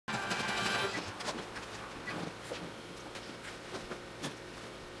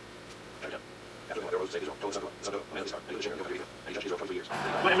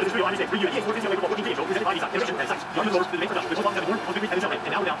Whatever the 3 on mistake, 3 years, 4 NCAA football 14 games, presented by Visa, demonstration and sites. The Army Voters, the base of the result of the board, on 3 and 7, and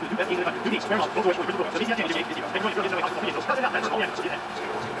now down to the 2 best games in the country. 2 teams, Fairmont, both for the BCS championship game this year. Next one is NCAA college football games, so cut it out, that's for all the action. See you then.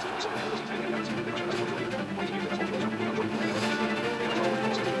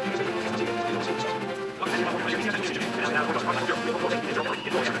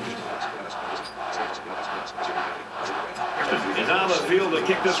 Is on the field to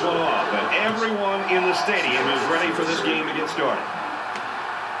kick this one off, and everyone in the stadium is ready for this game to get started.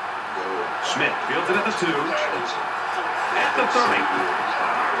 Smith fields it at the 2, at the 30,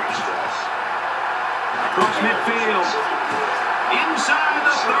 across midfield, inside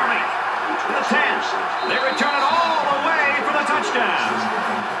the 30, to the 10. They return it all the way for the touchdown.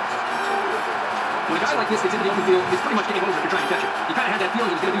 When a guy like this gets into the open field, it's pretty much game over if you're trying to catch him. He kind of had that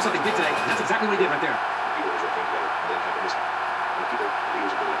feeling he was going to do something big today, and that's exactly what he did right there.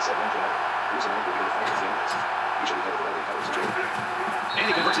 And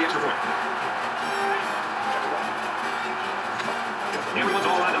he converts the extra point. Everyone's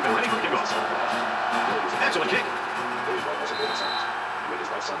all lined up and ready for kickoff. Excellent kick.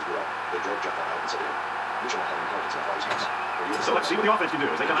 So let's see what the offense can do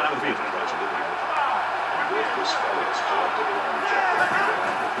as they come out of the field.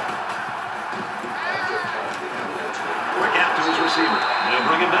 Quick out to his receiver. They'll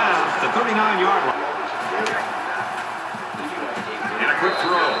bring him down to the 39-yard line. And a quick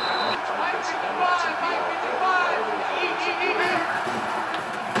throw.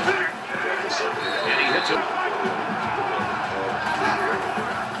 And he hits him.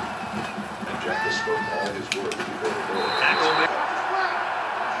 Tackle there.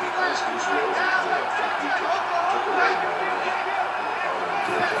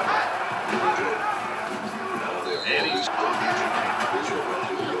 And he's...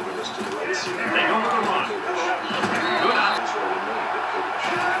 They go with the run. Good out.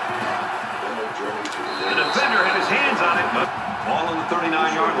 The defender had his hands on it, but ball on the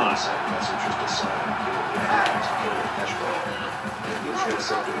 39-yard line.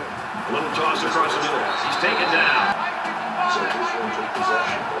 A little toss across the middle. He's taken down.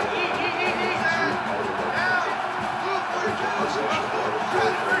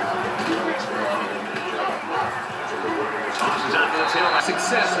 Tosses out to the tail.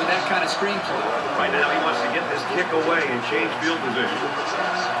 Success with that kind of screen play. Right now he wants to get this kick away and change field position.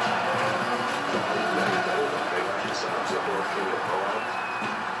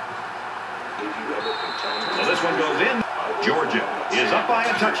 So this one goes in. Georgia is up by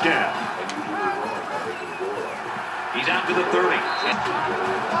a touchdown. He's out to the 30.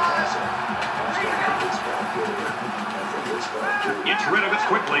 Gets rid of it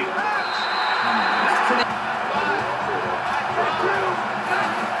quickly.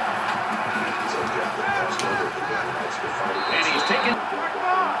 And he's taken.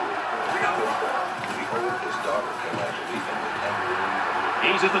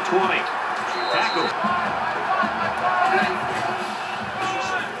 He's at the 20. Tackle.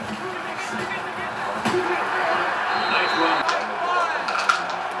 Nice run.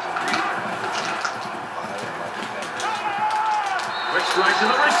 Quick strike to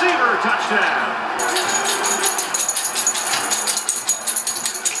the receiver. Touchdown.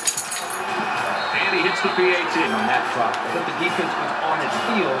 And he hits the PAT. On that drop, but the defense was on its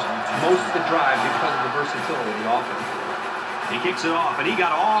heels most of the drive because of the versatility of the offense. He kicks it off, and he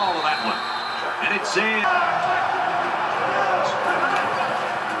got all of that one. And it's in.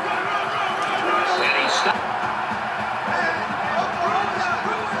 And he stopped.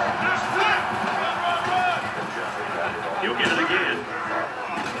 He'll get it again.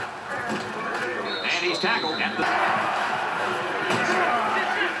 And he's tackled at the...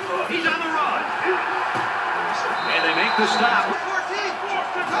 He's on the run. And they make the stop.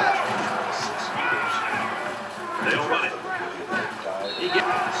 They'll run it. He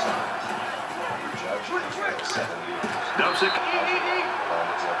gets... Dumps it.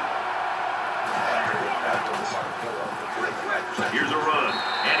 Here's a run.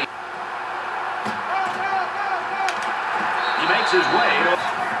 And he makes his way.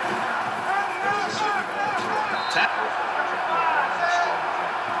 Tap.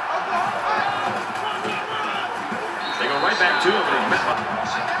 They go right back to him.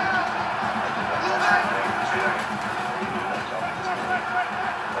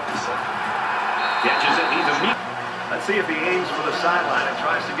 Catches it. He's a meat. Let's see if he aims for the sideline and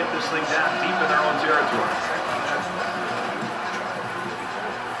tries to get this thing down deep in their own territory.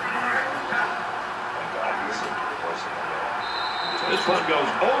 This one goes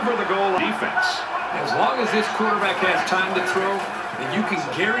over the goal line. Defense. As long as this quarterback has time to throw, and you can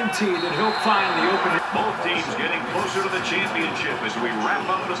guarantee that he'll find the opening. Both teams getting closer to the championship as we wrap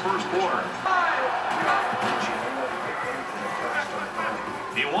up the first quarter.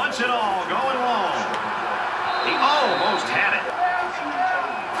 He wants it all, going long. He almost had it.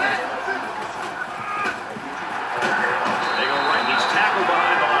 They go right. He's tackled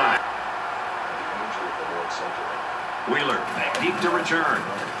behind the line. Wheeler back deep to return.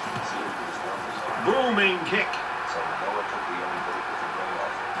 Booming kick.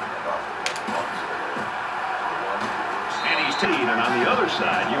 And he's teed, and on the other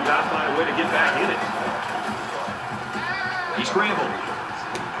side, you've got to find a way to get back in it. He scrambled.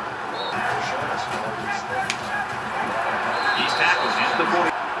 He's tackled at the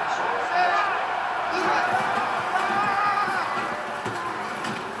 40.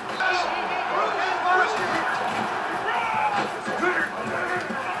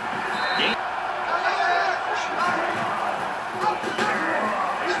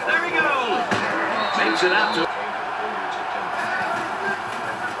 There he goes. Makes it out to.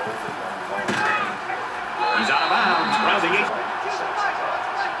 He's out of bounds. Rounding it.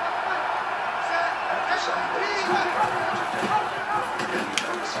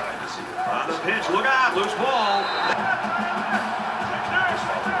 On the pitch, look out, loose ball.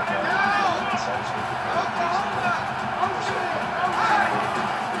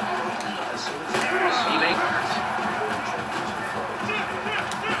 He makes.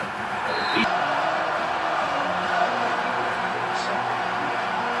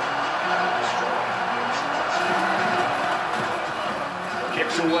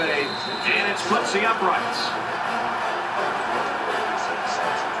 Kicks away, and it splits the uprights.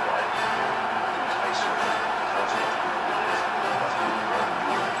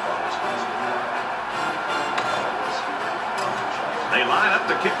 They line up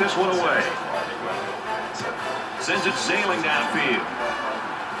to kick this one away. Sends it sailing downfield.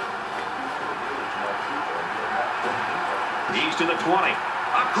 He's to the 20.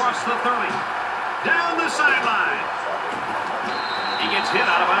 Across the 30. Down the sideline. He gets hit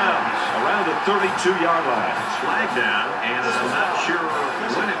out of bounds around the 32-yard line. Flag down, and I'm not sure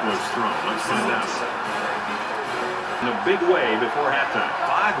when it was thrown. Let's find out. In a big way before halftime.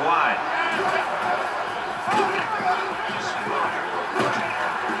 5 wide.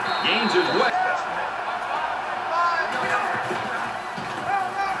 Gains his way.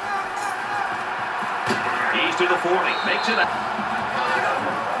 He's to the 40. Makes it up.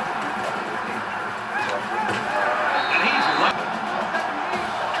 And he's left.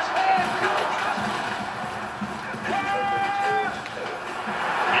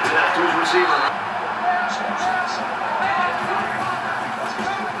 Gets it out to his receiver.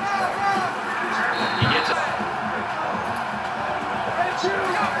 He gets it.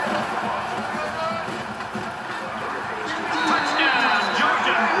 Touchdown,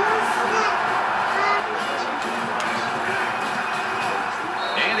 Georgia!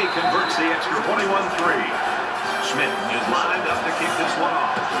 And he converts the extra 21-3. Smith is lined up to kick this one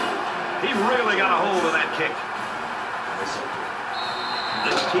off. He really got a hold of that kick.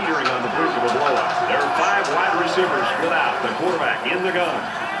 This teetering on the brink of a blowout. There are 5 wide receivers split out. The quarterback in the gun.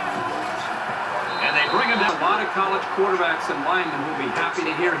 And they bring him down. A lot of college quarterbacks and linemen will be happy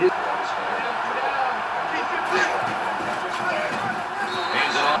to hear his.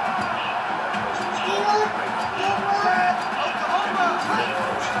 Hands it off.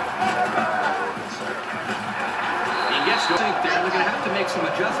 He gets to They're going to have to make some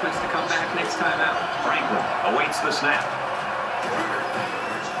adjustments to come back next time out. Franklin awaits the snap.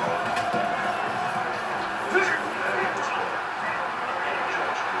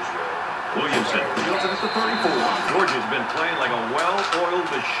 Williamson fields it at the 34. Georgia's been playing like a well-oiled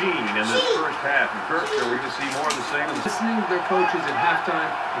machine in this first half. And Kirk, are we going to see more of the same? Listening to their coaches at halftime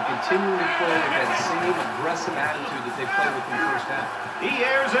and continuing to play with that same aggressive attitude that they played with in the first half. He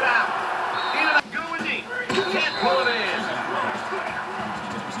airs it out. In and out. Going deep. Can't pull it in.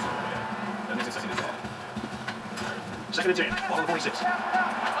 Second and 10. Ball on the 46. On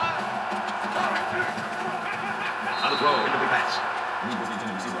the throw. Incomplete pass.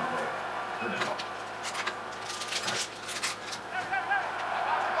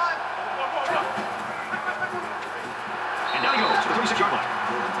 And down he goes to the 36-yard line.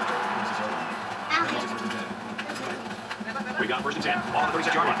 We got first and 10. Ball on the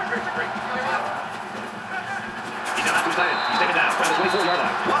 36-yard line. He's down out to his tight end. He's taken down around the 24-yard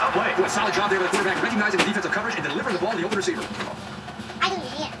line. What a play. A solid job there by the quarterback, recognizing the defensive coverage and delivering the ball to the open receiver.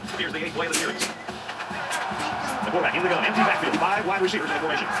 Here's the 8th play of the series. The quarterback in the gun, empty backfield, 5 wide receivers in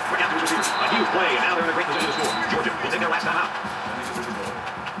formation. Quick out to his receiver. A huge play, and now they're in a great position to score. Georgia will take their last time out.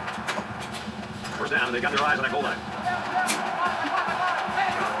 First down, and they've got their eyes on that goal line.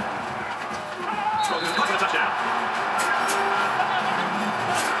 Throws it caught for a touchdown.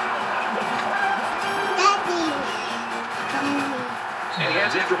 And he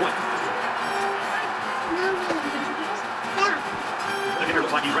adds the extra point. The kicker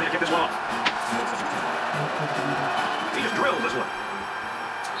looks like he's ready to kick this one off. He just drilled this one.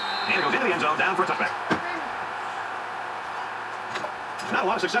 And it goes into the end zone, down for a touchback. Not a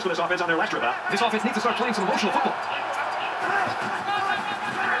lot of success with this offense on their last trip out. This offense needs to start playing some emotional football.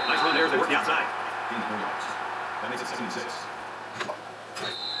 Nice run there as they work the outside. That makes it 16-6.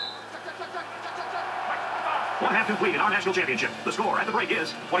 One half complete in our national championship. The score at the break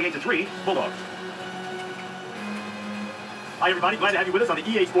is 28-3, Bulldogs. Hi, everybody. Glad to have you with us on the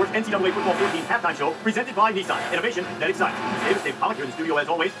EA Sports NCAA Football 14 halftime show presented by Nissan. Innovation that excites. Dave Pollock here in the studio as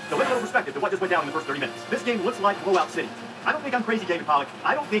always. So let's get a little perspective to what just went down in the first 30 minutes. This game looks like Blowout City. I don't think I'm crazy, David Pollock.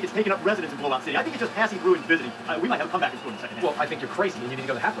 I don't think it's taking up residence in Blowout City. I think it's just passing through and visiting. We might have a comeback and score in the second half. Well, I think you're crazy, and you need to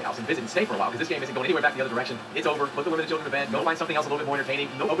go to the halfway house and visit and stay for a while, because this game isn't going anywhere back the other direction. It's over. Put the women and children to bed. Go find something else a little bit more entertaining.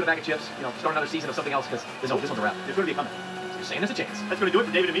 Open a bag of chips. Start another season of something else, because this one's a wrap. There's going to be a comeback. So you're saying there's a chance. That's going to do it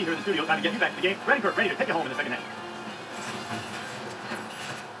for David and me here in the studio. Time to get you back to the game. Ready to take you home in the second half.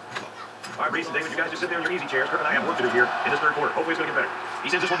 All right, Reese and David, you guys just sit there in your easy chairs. Kirk and I have work to do here in this third quarter. Hopefully it's going to get better. He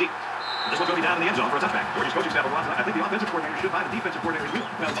sends this one deep. This one's going to be down in the end zone for a touchback. Georgia's coaching staff will watch. I think the offensive coordinator should buy the defensive coordinator's wheel.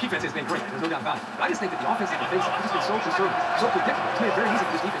 Well, the defense has been great. There's no doubt about it. But I just think that the offense has been just been so conservative, so predictable. It's made it very easy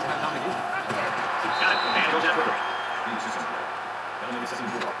for this defense to have dominant games. Got it. And it goes down quickly. That'll make it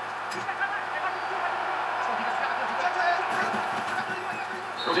 16-4.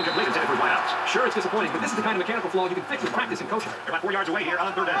 Goes incomplete intended for his wideouts. Sure, it's disappointing, but this is the kind of mechanical flaw you can fix with practice and coaching. They're about 4 yards away here on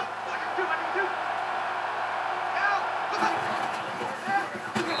third down.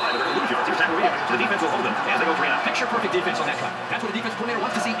 So the defense will hold them as they go 3 out. Picture perfect defense on that drive. That's what a defense coordinator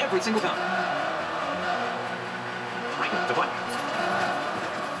wants to see every single time. Right to play.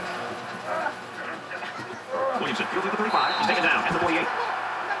 Williamson fields at the 35. He's taken down at the 48.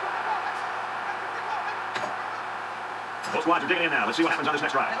 Both squads are digging in now. Let's see what happens on this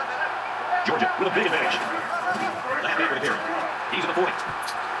next drive. Georgia with a big advantage. Left hand for the carry. He's at the 40.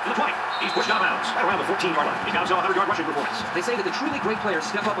 To the 20. He's pushed out of bounds right around the 14-yard line. He's got himself a 100-yard rushing performance. They say that the truly great players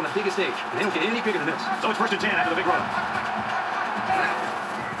step up on the biggest stage, and they don't get any bigger than this. So it's 1st and 10 after the big run.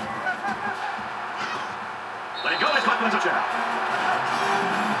 Let it go. It's caught for the touchdown.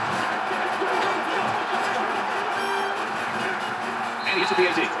 And he hits the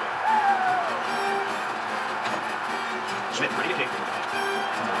PAT. Smith ready to kick.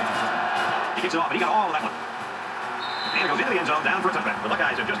 He kicks it off, and he got all of that one. And it goes into the end zone, down for a touchback. The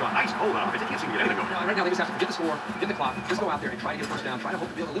Buckeyes have just gone nice hold on offense. They can't seem to get anything going. Right now, they just have to forget the score, forget the clock, just go out there and try to get a first down, try to hope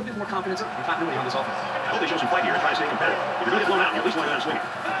to build a little bit more confidence and continuity on this offense. I hope they show some fight here and try to stay competitive. If you're going to get blown out, you at least want to go down swinging.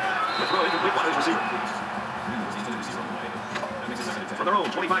 The throw incomplete by his receiver. From their own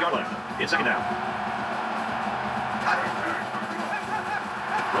 25-yard line, it's second down.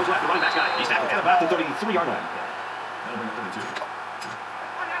 Throws left, the running back's got it. He's tackled at about the 33-yard line. That'll bring up 32.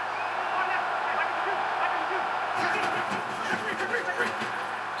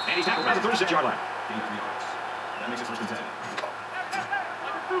 And he's tackled at the 36-yard line. Gain 3 yards. That makes it 1st and 10.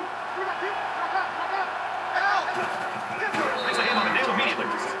 Makes the handoff and nailed immediately.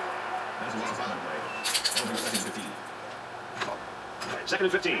 That is a loss of 5 on the play. That'll bring up 2nd and 15. 2nd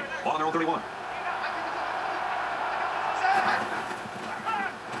and 15. Ball on their own 31.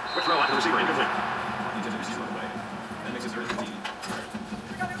 Quick throw out to the receiver, incomplete. The intended receiver on the play. That makes it 3rd and 15.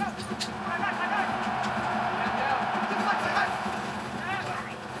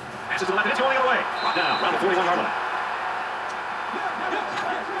 Passes to the left, and it's going the other way. Brought down around the 41-yard line.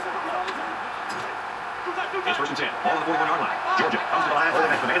 It's 1st and 10. Ball on the 41-yard line. Georgia comes to the line,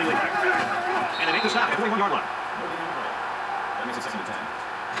 holding that commanding lead. And they make the stop at the 41-yard line. That makes it 2nd and 10.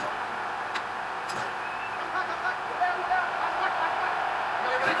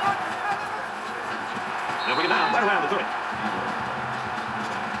 They'll bring it down right around the 30.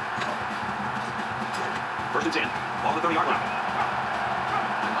 1st and 10. Ball on the 30-yard line.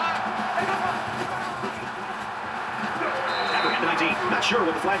 Tackling at the 19. Not sure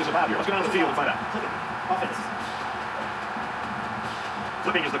what the flag is about here. Let's go down to the field and find out. Offense.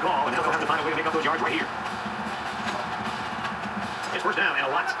 Flipping is the call, and now they'll have to find a way to make up those yards right here. It's 1st down and a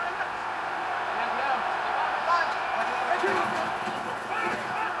lot.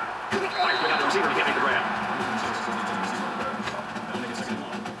 Fires going down to the receiver, and he can't make the grab. That'll make it 2nd and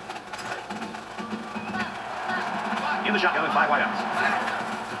 1. In the shotgun with 5 wideouts.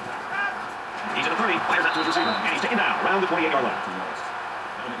 He's at the 30, fires out to his receiver, and he's taken down around the 28-yard line. 3 yards.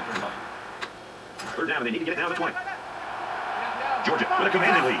 That'll make it 35. 3rd down, and they need to get it down to the 20. Georgia with a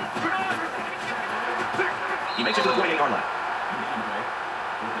commanding lead. He makes it to the 28-yard line.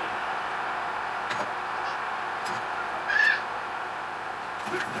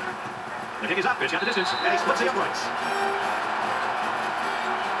 The kick is up. It's got the distance. And he splits the uprights.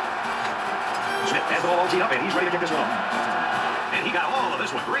 Smith has the ball all teed up, and he's ready to kick this one off. And he got all of this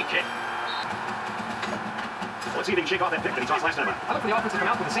one. Great kick. Let's see if he can shake off that pick that he tossed last time out. I look for the offense to come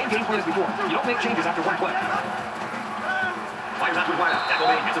out with the same game plan as before. You don't make changes after one play. Fires out to his wide out. Tackle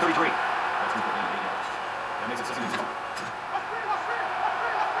made. Gets the 33. That makes it 16.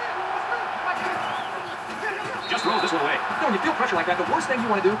 Just throws this one away. You know, when you feel pressure like that, the worst thing you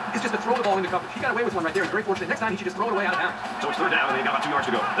want to do is just to throw the ball into coverage. He got away with one right there. He's very fortunate. Next time, he should just throw it away out of bounds. So it's third down, and they've got about 2 yards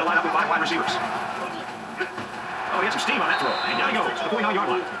to go. They'll line up with 5 wide receivers. Oh, he had some steam on that throw. And down he goes to the 49-yard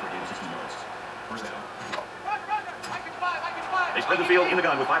line. They spread the field in the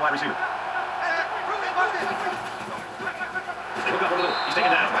gun with 5 wide receivers. They look up a little. He's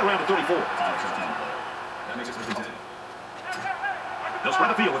taken down right around the 34. That makes it 10. They'll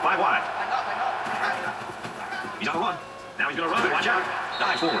spread the field with 5 wide. He's on the run. Now he's going to run. Watch out.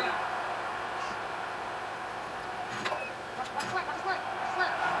 Dives forward.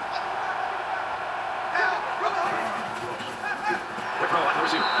 Quick throw out to the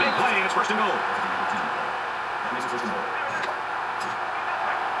receiver. Big play, and it's first and goal. That makes it 1st and goal.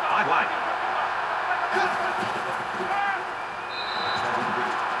 5 wide.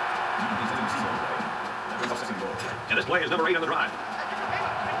 And this play is number 8 on the drive.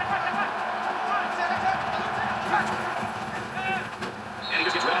 And he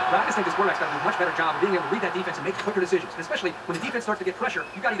just gets rid of it. But I just think this quarterback's got to do a much better job of being able to read that defense and make quicker decisions. And especially when the defense starts to get pressure,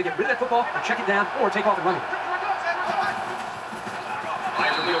 you got to either get rid of that football or check it down or take off and run with it.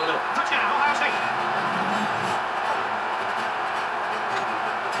 Fires the field in the middle. Touchdown, Ohio State.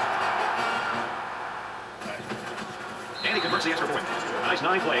 And he converts the extra point. Nice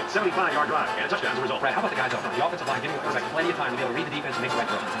 9-play, 75-yard drive, and a touchdown as a result. Brad, how about the guys up front? The offensive line giving the quarterback plenty of time to be able to read the defense and make the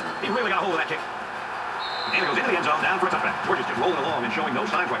right throw. He really got a hold of that kick. And it goes into the end zone, down for a touchback. Georgia's just rolling along and showing no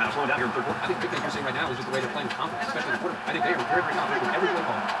signs right now, slowing down here in the 3rd quarter. I think the big thing you're seeing right now is just the way they're playing with confidence, especially the quarterback. I think they are very, very confident with every play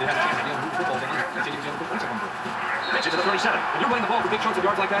call. They have a chance to be able to move the football down and continue to be able to put points up on the board. Pitch it to the 37. When you're running the ball for big chunks of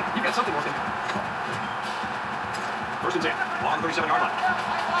yards like that, you've got something working. 1st and 10, on the 37-yard line.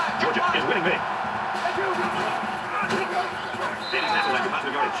 Georgia is winning big. And he's tackled after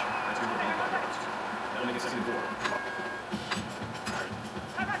positive yardage. That's good for 5 yards. That'll make it 2nd and 4.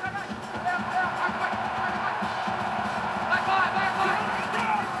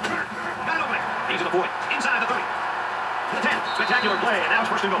 Got it open. He's to the 40. Inside the 30. The 10. Spectacular play, and now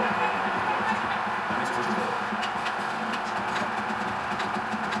it's 1st and goal. That makes it 1st and goal.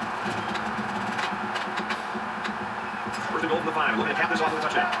 First and goal from the 5. Looking to cap this off with a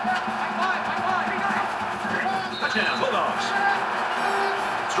touchdown. Touchdown, Bulldogs.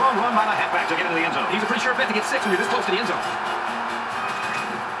 Strong run by the halfback to get into the end zone. He's a pretty sure bet to get 6 when you're this close to the end zone.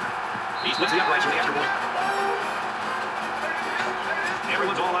 He splits the uprights for the extra point.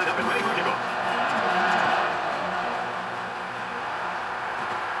 Everyone's all lined up and ready for kickoff.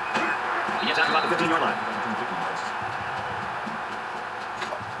 He gets out to about the 15-yard line.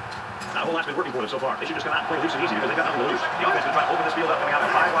 Not a whole lot's been working for them so far. They should just come out and play loose and easy because they've got nothing to lose. The offense will try to open this field up coming out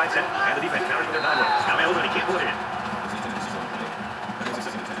of a 5 wide set, and the defense counters with their 9 ways. Now Mel, and he can't pull it in.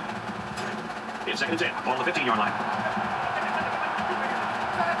 It's 2nd and 10 on the 15-yard line.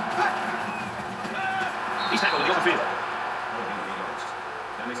 He's tackled in the open field.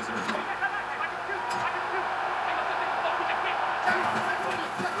 That makes it 7 and 3.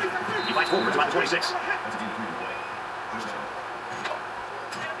 He fights forward to about the 26. That's a gain of 3 to play. 1st down.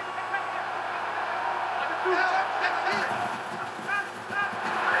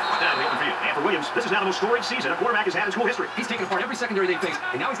 Down the open field. And for Williams, this is now the most storied season a quarterback has had in school history. He's taken apart every secondary they faced,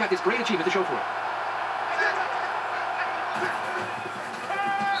 and now he's got this great achievement to show for it.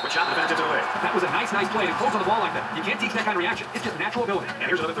 Quick shot, the defense gets it away. That was a nice play to close on the ball like that. You can't teach that kind of reaction. It's just natural ability. And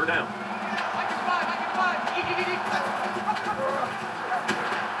here's another 3rd down.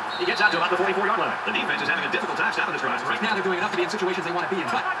 He gets out to about the 44-yard line. The defense is having a difficult time stopping this drive. Right now, they're doing enough to be in situations they want to be in,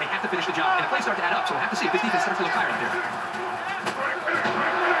 but they have to finish the job. And the plays start to add up, so we'll have to see if this defense starts to look tired out there.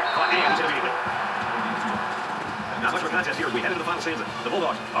 Clock ends immediately. Not much of a contest here as we head into the final stanza. The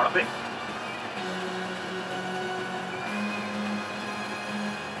Bulldogs are up big.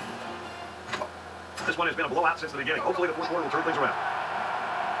 This one has been a blowout since the beginning. Hopefully the 4th quarter will turn things around.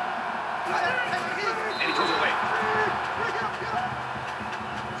 And he throws it away.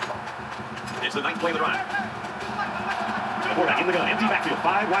 It's the 9th play of the drive. The quarterback in the gun, empty backfield,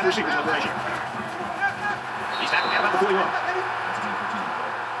 5 wide receivers in the formation. He's tackled at about the 41.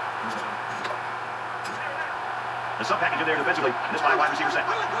 The sub package in there defensively. This 5 wide receiver set.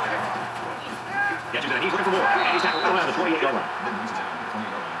 Catches it, and he's looking for more. And he's tackled right around the 28-yard line.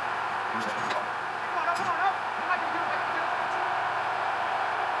 First down.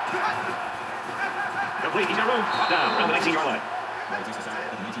 Incomplete. He's got room. Brought down around the 19-yard line.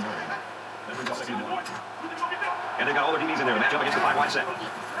 And they've got all their DBs in there to match up against the 5-wide set.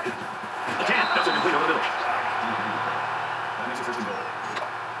 The 10 doesn't complete over the middle.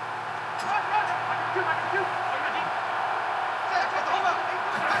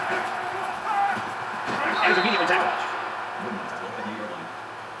 And he's immediately tackled.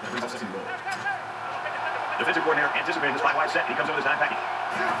 Defensive coordinator anticipating this 5-wide set, and he comes over this dime package.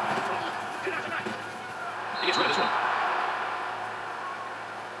 He gets rid of this one.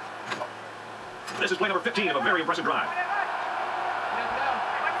 This is play number 15 of a very impressive drive.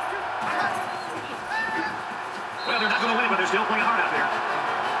 Well, they're not going to win it, but they're still playing hard out there.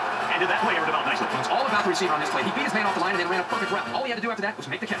 And did that play ever develop nicely? It's all about the receiver on this play. He beat his man off the line and then ran a perfect route. All he had to do after that was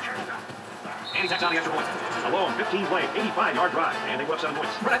make the catch. And he tacks on the extra point. A long 15-play, 85-yard drive, and they put up 7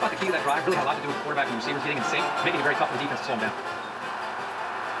 points. But I thought the key to that drive really had a lot to do with the quarterback and receivers getting in sync, making it very tough for the defense to slow him down.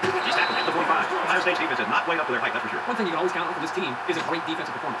 He's tackled at the 45. Ohio State's defense has not played up to their height, that's for sure. One thing you can always count on from this team is a great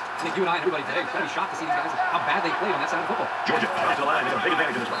defensive performance. I think you and I and everybody today are going to be shocked to see these guys, how bad they played on that side of the football. Georgia drives to the line. They got a big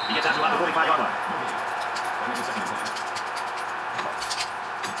advantage in this one. He gets out to about the 45-yard line.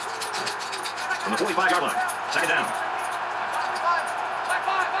 From the 45-yard line, second down.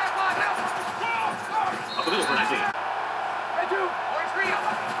 Up the middle for 19.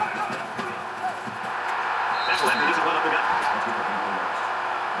 That's what happened. He's one up the gut.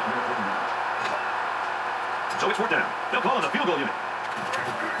 So it's 4th down. They'll call on the field goal unit.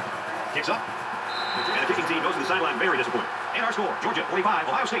 Kicks up. And the kicking team goes to the sideline very disappointed. And our score, Georgia 45,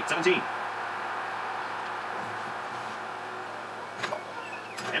 Ohio State 17.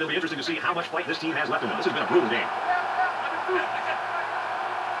 And it'll be interesting to see how much fight this team has left in them. This has been a brutal game.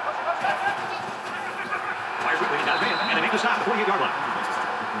 Fires quickly, he's got his man, and they make the stop at the 48-yard line.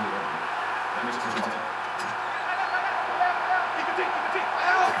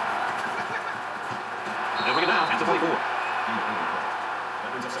 They'll bring it down at the 44.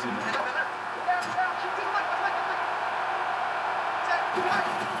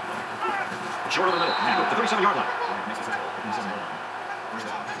 Short of the middle, at the 37-yard line.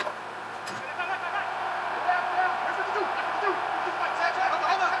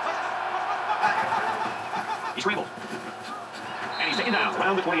 He's scrambled. And he's taken down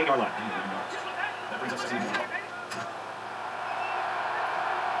around the 28-yard line.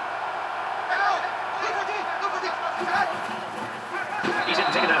 He's hit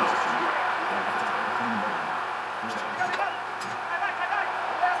and taken down.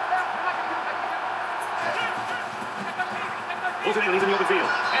 Pulls it in, leaves in the open field.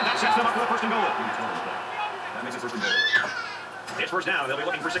 And that sets them up for the 1st and goal. That makes it 1st and goal. It's 1st down. They'll be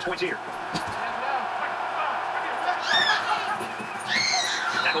looking for 6 points here.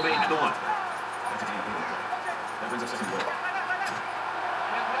 Tackle made at the 1. That brings up 2nd goal.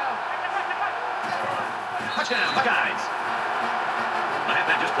 Touchdown, Buckeyes. The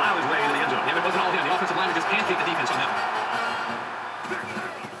halfback just plowed his way into the end zone. Yeah, it wasn't all him. The offensive lineman just pancaked the defense on that one.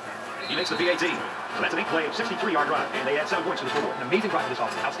 He makes the PAT. So that's an 8-play, 63-yard drive, and they add 7 points to the scoreboard. An amazing drive for this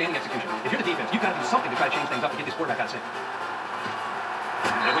offense. Outstanding execution. If you're the defense, you've got to do something to try to change things up and get this quarterback out of sync.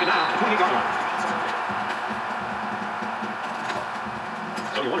 And bring it down to the 28-yard line.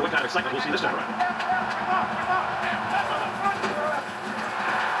 So you wonder what kind of excitement we'll see this time around.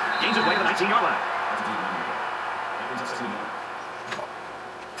 Gains his way to the 19-yard line.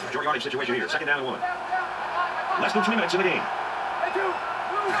 Short yardage situation here. 2nd down and 1. Less than 3 minutes in the game.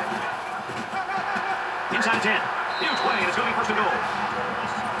 Inside the 10. Huge play, and it's going to be 1st and goal.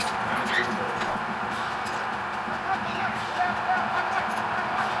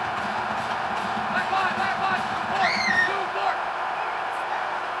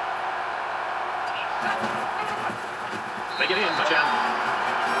 They get in, touchdown.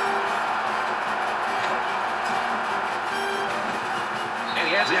 And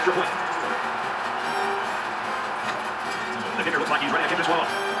he adds the extra point. The kicker looks like he's ready to kick this one off.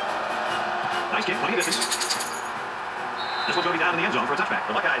 Nice kick, plenty of distance. This one's going to be down in the end zone for a touchback.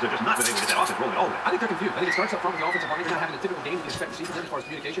 The Buckeyes have just not been able to get that offense rolling all the way. I think they're confused. I think it starts up front with the offensive line. They're not having a typical game with the expected receivers as far as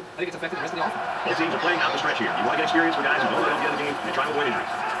communication. I think it's affecting the rest of the offense. Both teams are playing out the stretch here. You want to get experience for guys who know they'll get in the game and try to avoid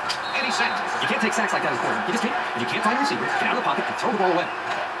injuries. And he's sacked. You can't take sacks like that as a quarterback. You just can't. If you can't find a receiver, get out of the pocket and throw the ball away.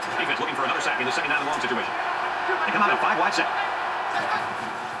 Defense looking for another sack in the 2nd down and long situation. They come out of 5-wide set.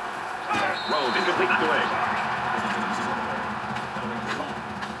 Rhodes incomplete, knocked away.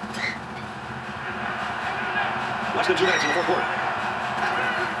 Less than 2 minutes in the 4th quarter.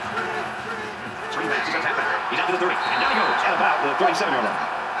 Swing back, he's got halfback. He's out to the 30, and down he goes at about the 37-yard line.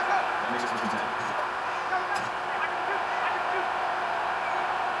 That makes it 1st and 10.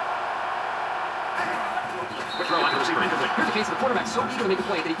 Quick throw out to the receiver, incomplete. Here's a case of the quarterback so eager to make a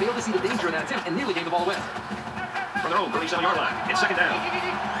play that he failed to see the danger in that attempt and nearly gave the ball away. From their own 37-yard line, it's second down.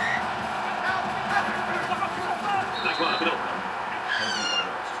 Nice run up the middle.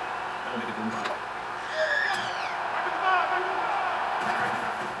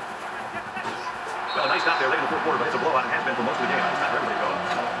 Well, a nice stop there late in the fourth quarter, but it's a blowout and has been for most of the game. It's not for everybody to go.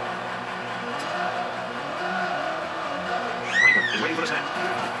 Franklin is waiting for the snap.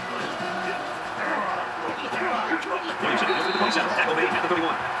 Williamson goes to the 27. Tackle made at the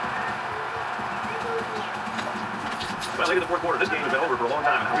 31. Well, late in the fourth quarter, this game has been over for a long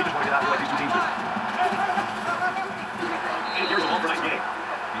time. We just want to get out of the way these two teams do. And here's a long for nice game.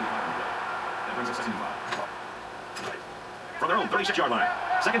 That brings us to 5. From their own 36-yard line.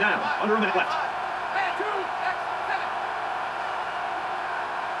 Second down, under a minute left.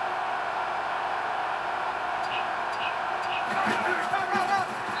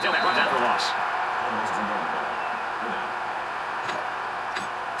 Tailback runs out for a loss.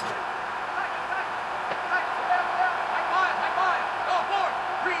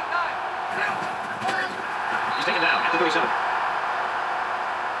 He's taken down at the 37.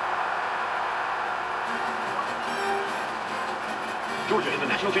 Georgia is the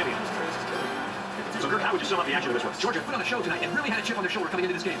national champion. So, Kirk, how would you sum up the action of this one? Georgia put on a show tonight and really had a chip on their shoulder coming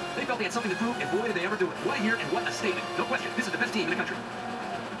into this game. They felt they had something to prove, and boy, did they ever do it. What a year and what a statement. No question, this is the best team in the country.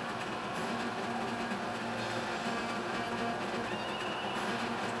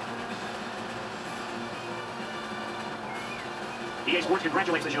 EA Sports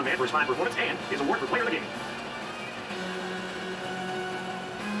congratulates this young man for his fine performance and his award for player of the game.